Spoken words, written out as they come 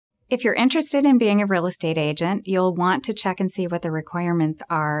If you're interested in being a real estate agent, you'll want to check and see what the requirements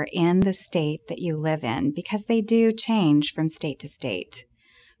are in the state that you live in, because they do change from state to state.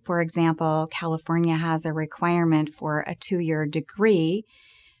 For example, California has a requirement for a 2-year degree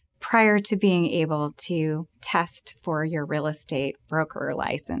prior to being able to test for your real estate broker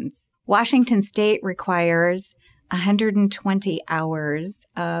license. Washington State requires 120 hours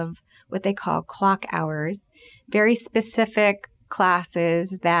of what they call clock hours, very specific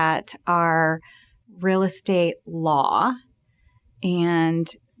classes that are real estate law, and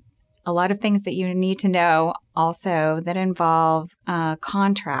a lot of things that you need to know also that involve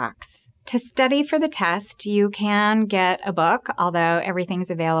contracts. To study for the test, you can get a book, although everything's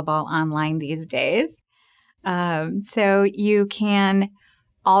available online these days. So you can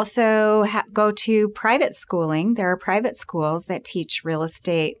also go to private schooling. There are private schools that teach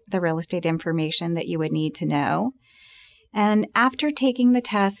the real estate information that you would need to know. And after taking the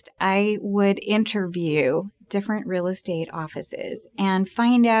test, I would interview different real estate offices and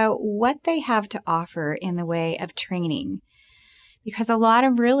find out what they have to offer in the way of training. Because a lot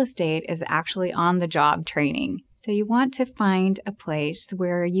of real estate is actually on-the-job training. So you want to find a place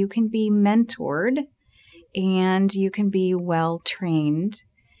where you can be mentored and you can be well-trained,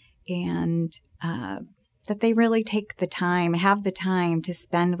 and that they really have the time to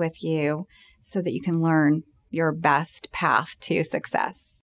spend with you so that you can learn your best path to success.